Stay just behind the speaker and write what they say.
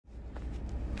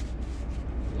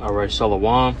All right,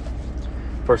 Shalom.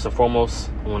 First and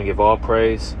foremost, I want to give all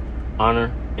praise,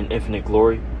 honor, and infinite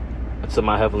glory unto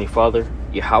my Heavenly Father,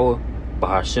 Yahweh,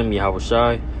 Bahashem Yahweh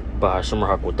Shai, Bahashem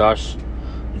Rahakwadash.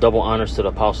 Double honors to the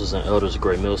apostles and elders of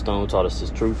Great Millstone who taught us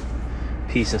this truth.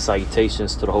 Peace and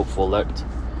salutations to the hopeful elect.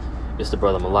 It's the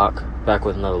brother Malak, back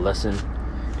with another lesson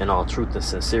in all truth and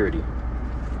sincerity.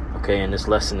 Okay, and this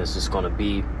lesson is just going to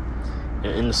be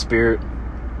in the spirit,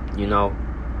 you know,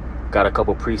 got a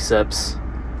couple precepts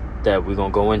that we're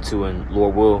going to go into, and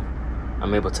Lord will,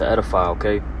 I'm able to edify,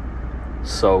 okay?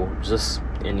 So just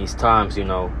in these times, you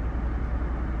know,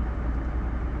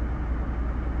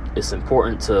 it's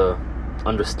important to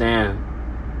understand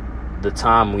the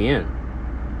time we in.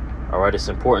 All right, it's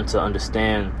important to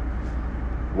understand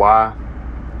why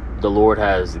the Lord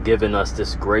has given us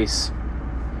this grace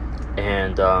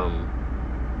and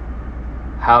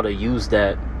how to use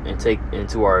that and take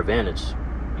into our advantage.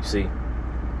 You see,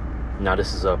 now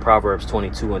this is Proverbs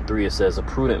 22:3. It says, "A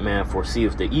prudent man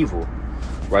foreseeth the evil,"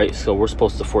 right? So we're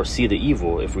supposed to foresee the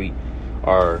evil if we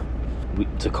are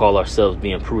to call ourselves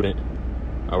being prudent.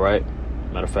 All right.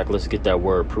 Matter of fact, let's get that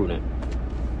word prudent.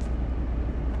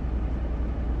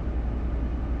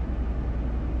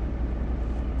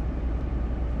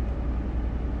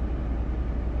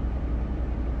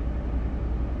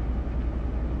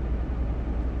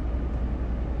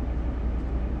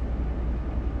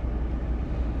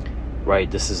 Right,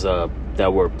 this is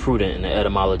that word prudent in the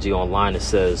etymology online. It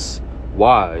says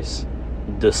wise,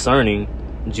 discerning,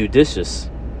 judicious.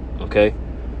 Okay,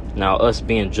 now us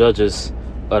being judges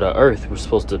of the earth, we're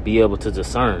supposed to be able to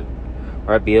discern,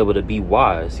 right? Be able to be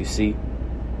wise. You see,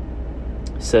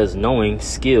 it says knowing,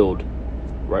 skilled,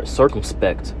 right?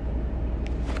 Circumspect,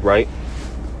 right?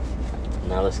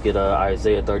 Now let's get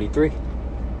Isaiah 33.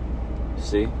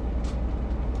 See.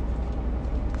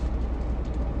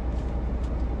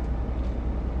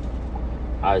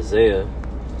 Isaiah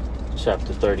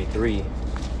chapter 33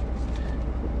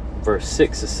 verse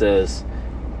 6, it says,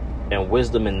 "And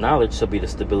wisdom and knowledge shall be the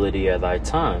stability of thy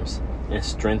times, and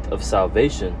strength of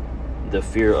salvation. The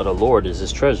fear of the Lord is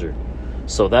his treasure."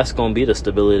 So that's going to be the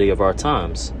stability of our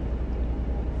times.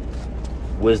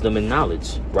 Wisdom and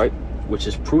knowledge, right? Which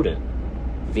is prudent.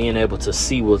 Being able to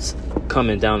see what's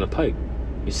coming down the pipe.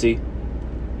 You see,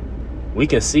 we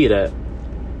can see that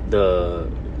the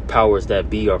powers that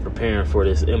be are preparing for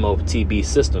this MOTB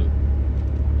system.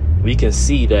 We can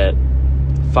see that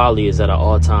folly is at an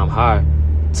all-time high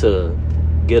to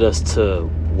get us to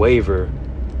waver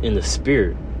in the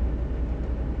spirit,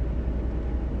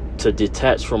 to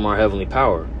detach from our heavenly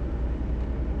power.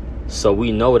 So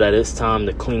we know that it's time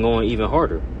to cling on even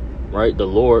harder, right? The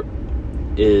Lord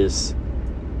is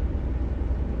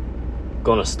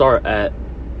gonna start at,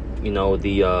 you know,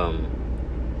 the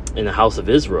in the house of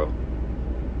Israel.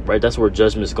 Right, that's where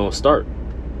judgment is going to start.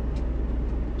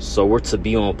 So we're to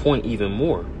be on point even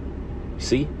more.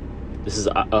 See, this is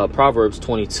Proverbs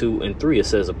 22:3. It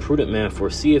says, "A prudent man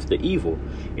foreseeth the evil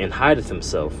and hideth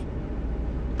himself,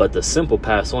 but the simple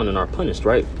pass on and are punished."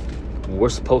 Right, we're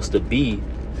supposed to be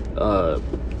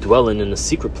dwelling in the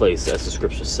secret place, as the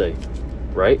scriptures say.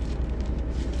 Right,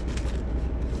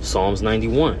 Psalms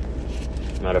 91.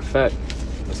 Matter of fact,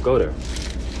 let's go there.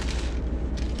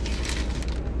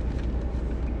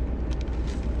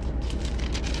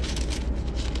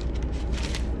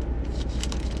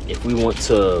 If we want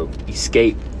to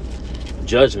escape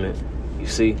judgment, you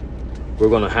see, we're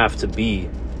going to have to be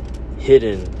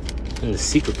hidden in the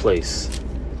secret place,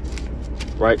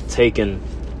 right? Taken,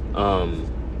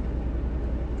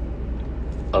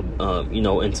 you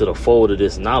know, into the fold of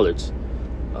this knowledge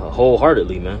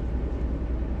wholeheartedly, man.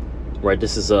 Right?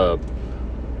 This is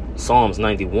Psalms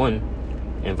 91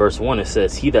 and verse 1. It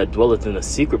says, "He that dwelleth in the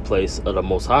secret place of the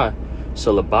Most High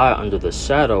shall abide under the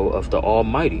shadow of the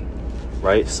Almighty."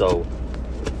 Right? So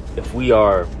if we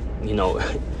are, you know,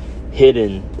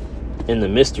 hidden in the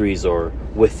mysteries or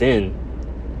within,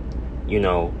 you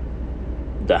know,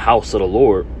 the house of the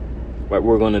Lord, right,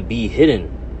 we're going to be hidden.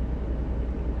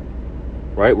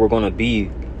 Right? We're going to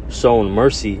be shown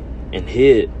mercy and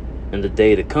hid in the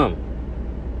day to come.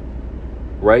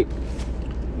 Right?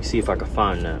 Let me see if I can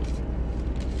find that.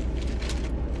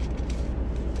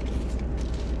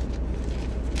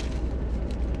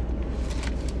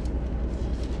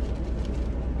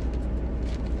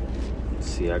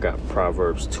 I got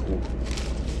Proverbs 2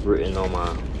 written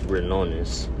on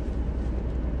this.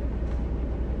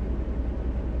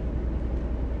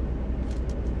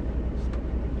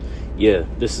 Yeah,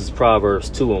 this is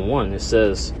Proverbs 2:1. It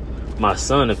says, "My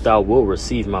son, if thou wilt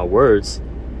receive my words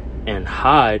and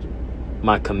hide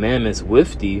my commandments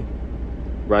with thee,"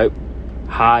 right?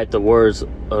 hide the words of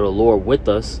the Lord with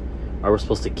us. We're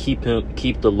supposed to keep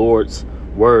the Lord's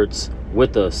words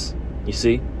with us, you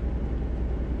see,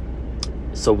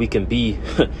 so we can be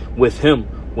with him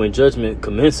when judgment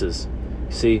commences.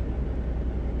 You see,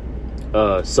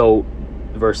 so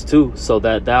verse 2, so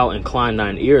that thou incline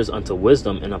thine ears unto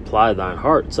wisdom and apply thine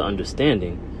heart to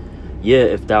understanding.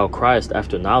 Yea, if thou criest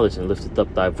after knowledge and lifteth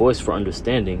up thy voice for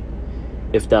understanding,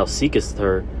 if thou seekest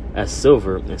her as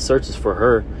silver and searchest for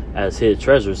her as hid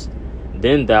treasures,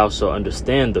 then thou shalt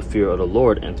understand the fear of the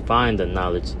Lord and find the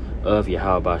knowledge of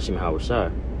Yahweh B'Hashem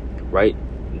Yahushai. Right?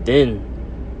 Then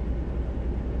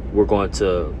we're going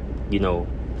to,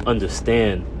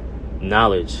 understand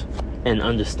knowledge and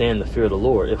understand the fear of the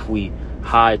Lord. If we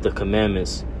hide the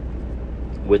commandments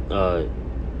with,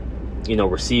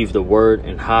 receive the word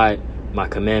and hide my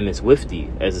commandments with thee,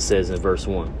 as it says in verse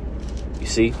 1. You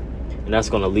see? And that's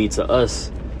going to lead to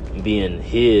us being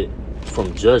hid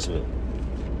from judgment.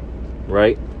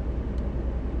 Right?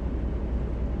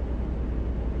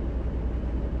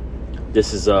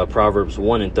 This is Proverbs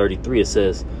 1:33. It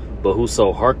says, but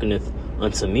whoso hearkeneth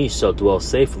unto me shall dwell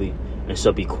safely and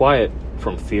shall be quiet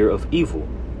from fear of evil.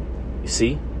 You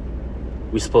see?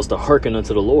 We're supposed to hearken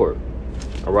unto the Lord.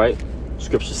 All right?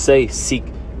 Scriptures say, seek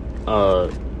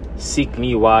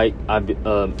me while I be,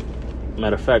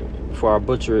 matter of fact, before I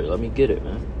butcher it, let me get it,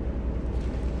 man.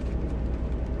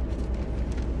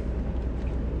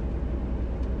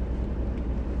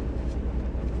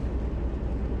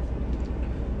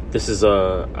 This is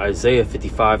Isaiah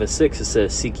 55:6. It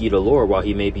says, seek ye the Lord while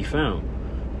he may be found.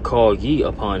 Call ye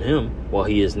upon him while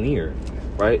he is near.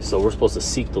 Right? So we're supposed to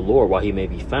seek the Lord while he may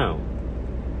be found.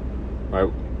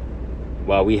 Right?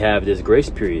 While we have this grace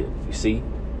period, you see?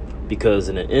 Because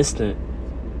in an instant,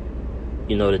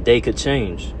 the day could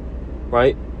change.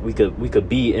 Right? We could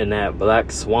be in that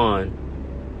black swan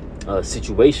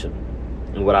situation.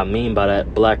 And what I mean by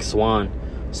that black swan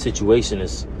situation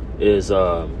is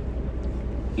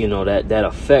that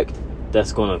effect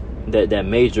that's gonna, that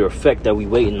major effect that we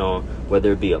waiting on,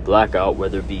 whether it be a blackout,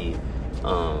 whether it be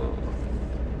a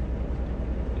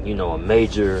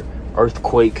major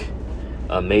earthquake,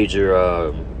 a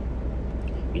major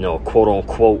quote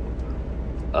unquote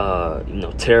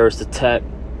terrorist attack,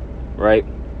 right,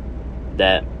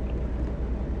 that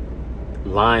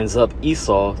lines up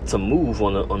Esau to move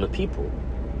on the people,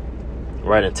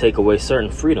 right, and take away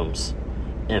certain freedoms,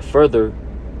 and further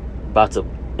about to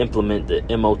implement the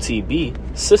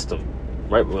MOTB system,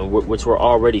 right, which we're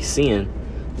already seeing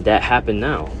that happen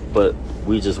now, but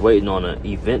we just waiting on an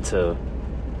event to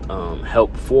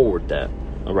help forward that.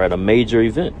 All right, a major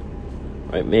event,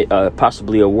 right,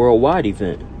 possibly a worldwide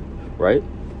event, right.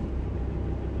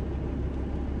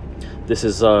 This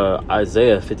is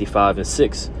Isaiah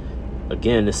 55:6.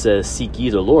 Again, it says, seek ye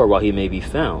the Lord while he may be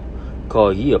found.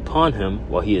 Call ye upon him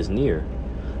while he is near.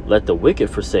 Let the wicked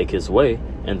forsake his way,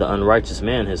 and the unrighteous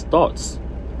man his thoughts.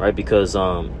 Right? Because,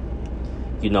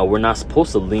 we're not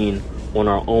supposed to lean on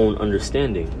our own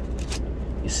understanding.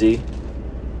 You see?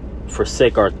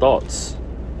 Forsake our thoughts.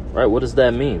 Right? What does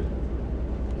that mean?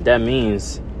 That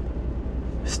means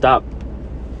stop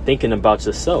thinking about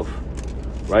yourself.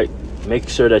 Right? Make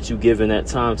sure that you giving that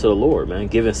time to the Lord, man.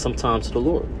 Giving some time to the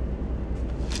Lord.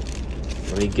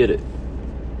 Let me get it.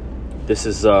 This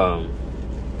is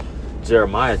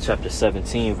Jeremiah chapter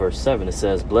 17, verse 7. It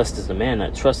says, blessed is the man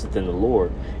that trusteth in the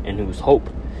Lord, and whose hope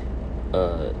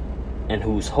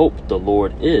the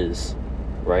Lord is.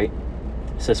 Right?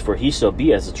 It says, for he shall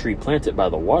be as a tree planted by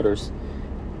the waters,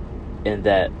 and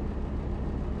that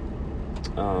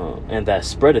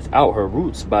spreadeth out her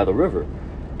roots by the river,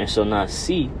 and shall not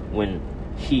see when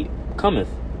heat cometh,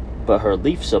 but her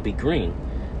leaf shall be green,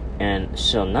 and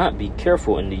shall not be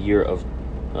careful in the year of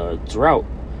drought,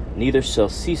 neither shall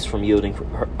cease from yielding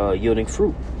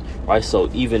fruit. Right?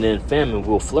 So even in famine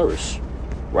we'll flourish,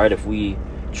 right, if we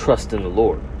trust in the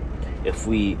Lord, if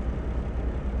we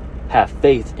have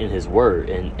faith in his word,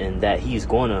 and that he's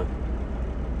going to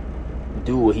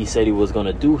do what he said he was going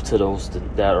to do to those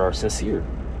that are sincere.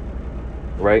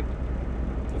 Right?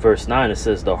 Verse 9, it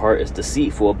says, the heart is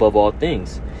deceitful above all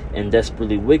things, and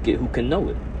desperately wicked, who can know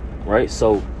it? Right?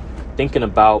 So thinking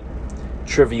about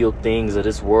trivial things of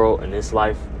this world and this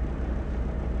life,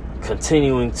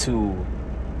 continuing to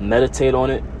meditate on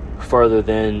it further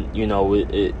than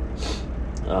it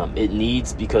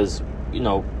needs, because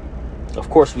of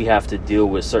course we have to deal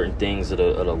with certain things of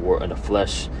the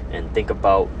flesh, and think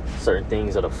about certain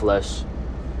things of the flesh,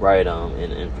 right,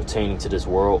 and pertaining to this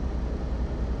world,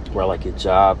 where like your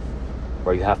job,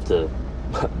 where you have to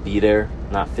be there,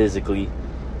 not physically,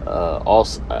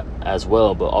 also as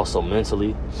well, but also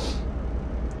mentally,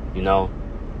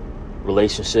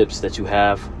 relationships that you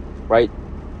have, right?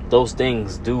 Those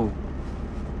things do,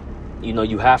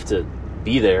 you have to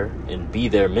be there and be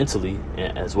there mentally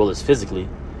as well as physically,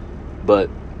 but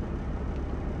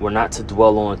we're not to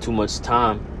dwell on too much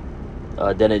time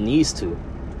than it needs to,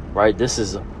 right? This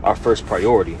is our first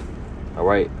priority, all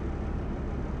right?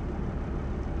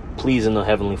 Pleasing the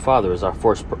Heavenly Father is our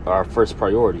first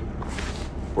priority,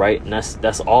 right? And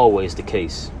that's always the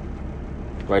case,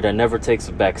 right? That never takes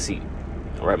a back seat,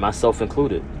 right? Myself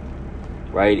included,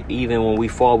 right? Even when we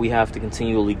fall, we have to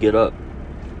continually get up,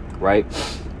 right?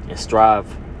 And strive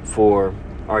for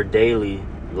our daily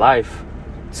life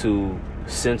to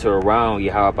center around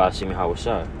Yahweh Ba'ashim Yahweh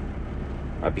Shai,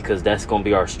 right? Because that's going to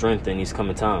be our strength in these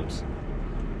coming times.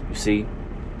 You see,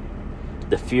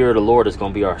 the fear of the Lord is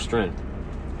going to be our strength,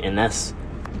 and that's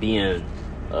being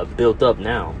built up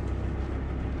now.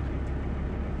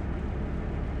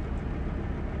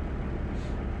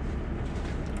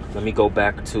 Let me go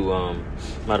back to,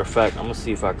 matter of fact, I'm going to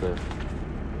see if I could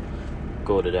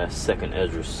go to that second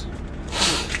Esdras.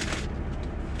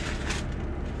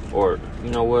 Or,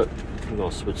 you know what? We're going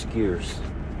to switch gears.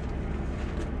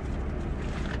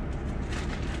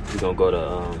 We're going to go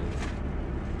to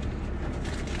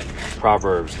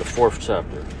Proverbs, the 4th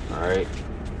chapter. Alright?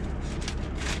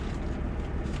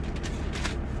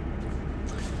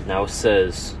 Now it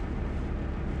says,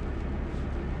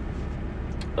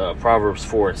 Proverbs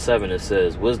 4:7, it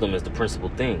says, wisdom is the principal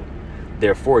thing.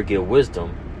 Therefore get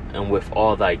wisdom, and with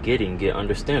all thy getting, get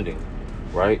understanding.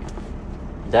 Right?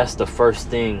 That's the first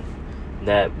thing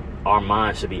that our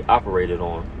mind should be operated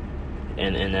on.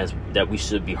 And that's that we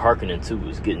should be hearkening to,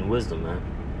 is getting wisdom, man.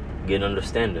 Getting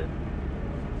understanding.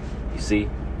 You see?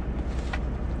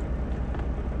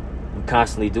 We're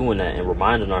constantly doing that and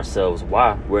reminding ourselves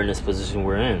why we're in this position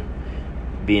we're in.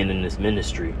 Being in this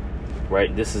ministry.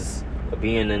 Right? This is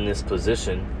being in this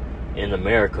position in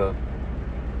America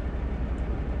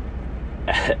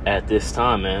at this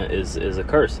time, man, is a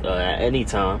curse. At any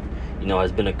time,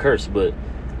 has been a curse, but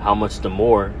how much the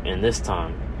more in this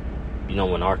time,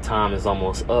 when our time is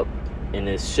almost up in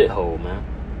this shithole, man.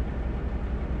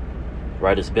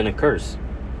 Right? It's been a curse.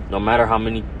 No matter how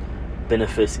many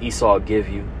benefits Esau give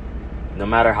you, no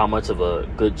matter how much of a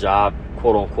good job,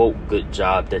 quote unquote good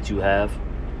job that you have,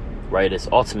 right? It's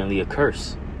ultimately a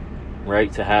curse,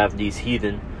 right? To have these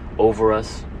heathen over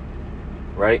us,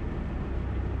 right?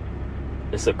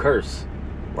 It's a curse,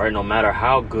 right? No matter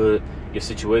how good your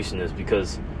situation is,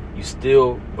 because you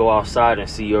still go outside and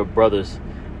see your brothers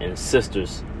and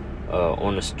sisters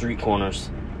on the street corners,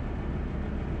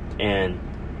 and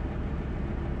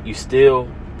you still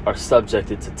are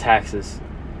subjected to taxes.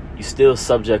 You still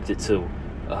subjected to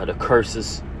the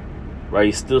curses, right?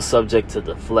 You're still subject to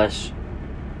the flesh,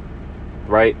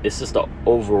 right? It's just an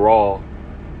overall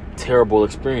terrible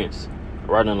experience,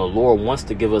 right? And the Lord wants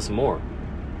to give us more,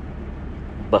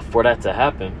 but for that to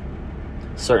happen,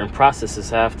 certain processes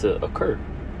have to occur,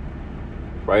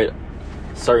 right?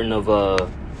 Certain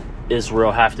of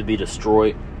Israel have to be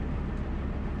destroyed.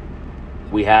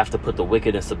 We have to put the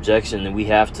wicked in subjection, and we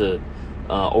have to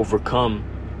overcome,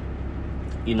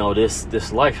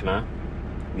 this life, man.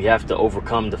 We have to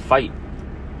overcome the fight,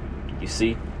 you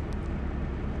see?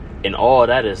 And all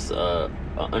that is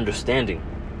understanding,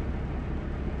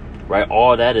 right?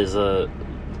 All that is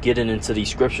getting into these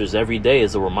scriptures every day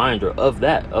is a reminder of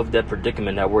that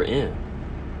predicament that we're in,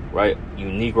 right? You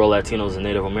Negro, Latinos, and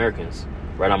Native Americans,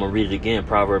 right? I'm going to read it again.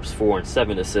 Proverbs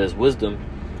 4:7, it says, wisdom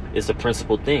is the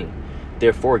principal thing.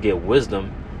 Therefore get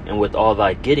wisdom, and with all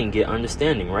thy getting, get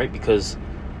understanding, right? Because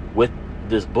with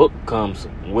this book comes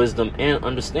wisdom and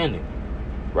understanding,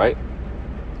 right?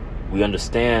 We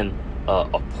understand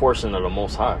a portion of the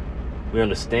Most High. We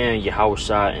understand Yahweh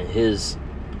Shai and his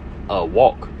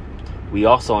walk. We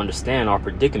also understand our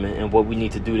predicament and what we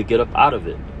need to do to get up out of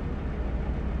it.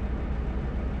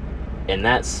 And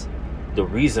that's the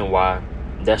reason why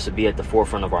that should be at the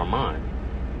forefront of our mind.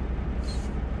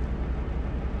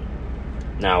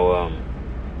 Now,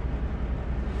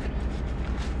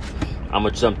 I'm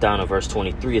going to jump down to verse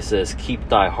 23. It says, keep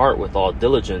thy heart with all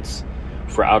diligence,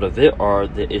 for out of it are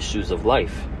the issues of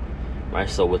life. Right?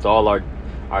 So with all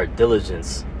our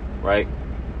diligence, right?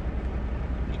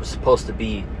 We're supposed to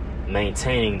be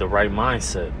maintaining the right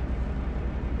mindset.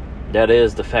 That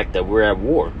is the fact that we're at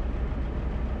war.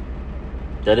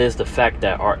 That is the fact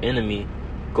that our enemy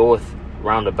goeth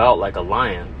round about like a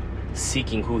lion,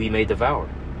 seeking who he may devour.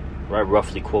 Right?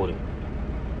 Roughly quoting.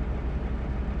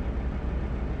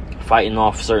 Fighting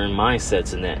off certain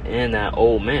mindsets in that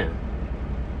old man.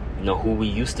 Who we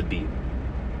used to be.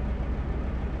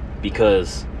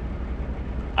 Because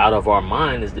out of our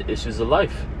mind is the issues of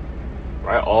life.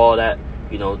 right? All that,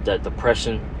 that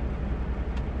depression.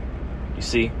 You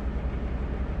see,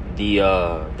 the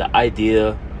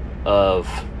idea of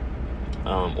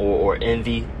or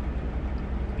envy.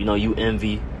 You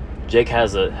envy. Jake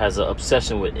has an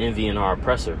obsession with envying our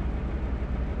oppressor.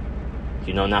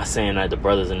 Not saying that the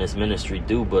brothers in this ministry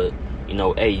do, but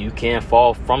hey, you can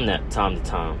fall from that time to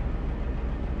time.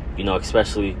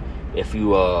 Especially if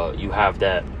you have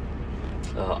that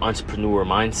entrepreneur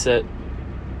mindset.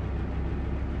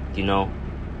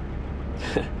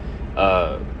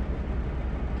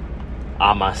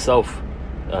 I myself,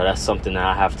 that's something that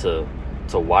I have to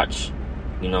watch,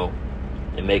 and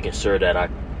making sure that I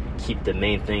keep the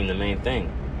main thing,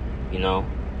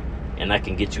 and that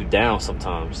can get you down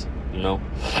sometimes,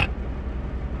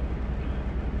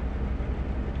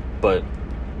 But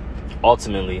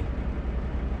ultimately,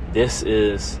 this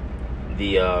is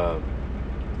the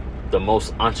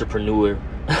most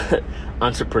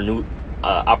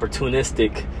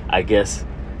opportunistic, I guess,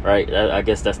 right? I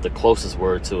guess that's the closest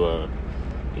word to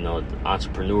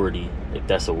entrepreneurity, if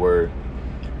that's a word,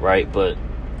 right? But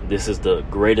this is the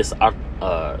greatest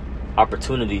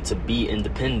opportunity to be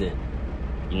independent,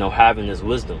 having this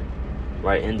wisdom,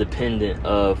 right? Independent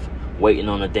of waiting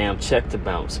on a damn check to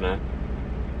bounce, man,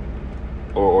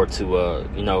 or to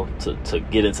to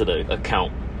get into the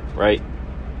account, right?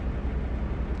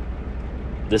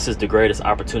 This is the greatest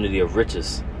opportunity of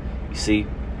riches, you see,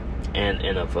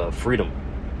 and of freedom,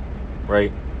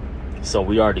 right? So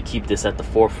we are to keep this at the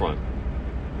forefront,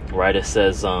 right? It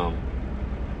says, I'm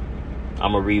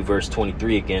gonna read verse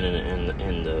 23 again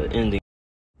in the ending.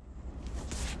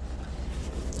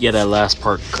 Yeah, that last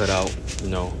part cut out,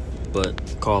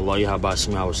 but call Allah Yahweh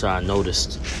Hashem Yahweh I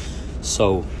noticed.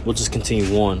 So we'll just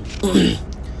continue on.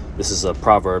 This is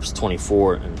Proverbs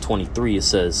 24 and 23. It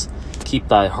says, "Keep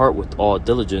thy heart with all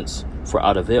diligence, for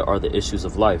out of it are the issues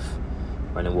of life."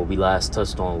 Right, and what we last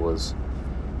touched on was,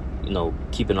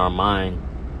 keeping our mind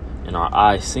and our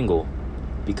eyes single,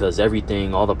 because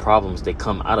everything, all the problems, they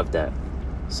come out of that.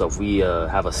 So if we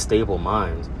have a stable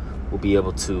mind, we'll be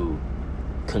able to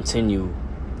continue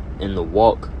in the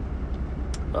walk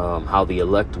how the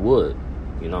elect would,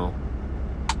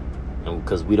 and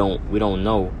because we don't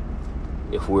know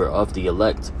if we're of the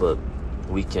elect, but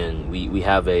we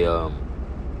have a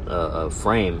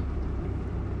frame.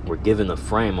 We're given a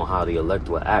frame on how the elect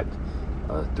will act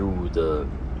through the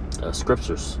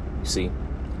scriptures. You see,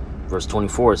 verse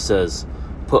 24, it says,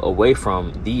 "Put away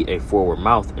from thee a forward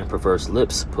mouth, and perverse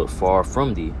lips put far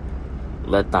from thee.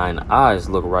 Let thine eyes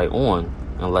look right on,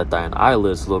 and let thine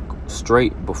eyelids look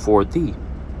straight before thee."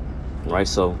 Right?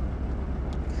 So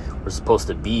we're supposed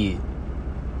to be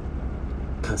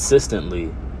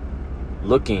consistently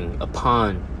looking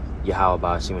upon Yahweh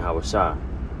Ba'ashim Yahweh Shai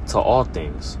to all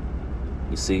things.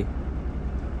 You see,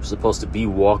 we're supposed to be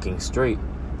walking straight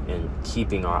and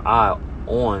keeping our eye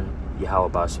on Yahweh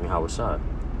Ba'ashim Yahweh Shai.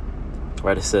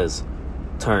 Right? It says,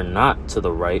 "Turn not to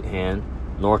the right hand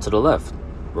nor to the left.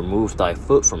 Remove thy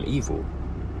foot from evil."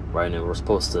 Right? And we're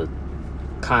supposed to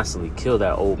constantly kill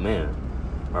that old man,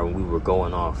 right, when we were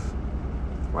going off.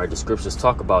 Right? The scriptures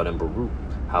talk about in Baruch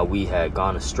how we had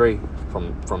gone astray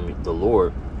from the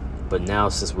Lord, but now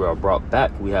since we are brought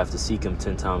back, we have to seek him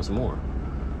 10 times more.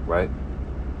 Right?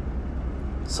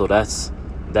 So that's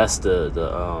the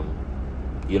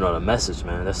the message,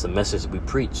 man. That's the message we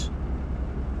preach,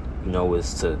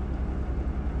 is to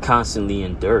constantly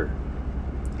endure.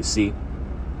 You see?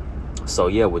 So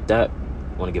yeah, with that, I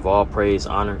want to give all praise,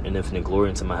 honor, and infinite glory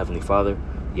unto my Heavenly Father,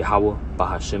 Yahweh,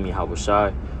 Bahashem Yahweh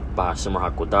Shai, Bahashem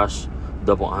Hakodash.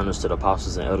 Double honors to the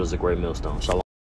apostles and elders of Great Millstone. Shalom.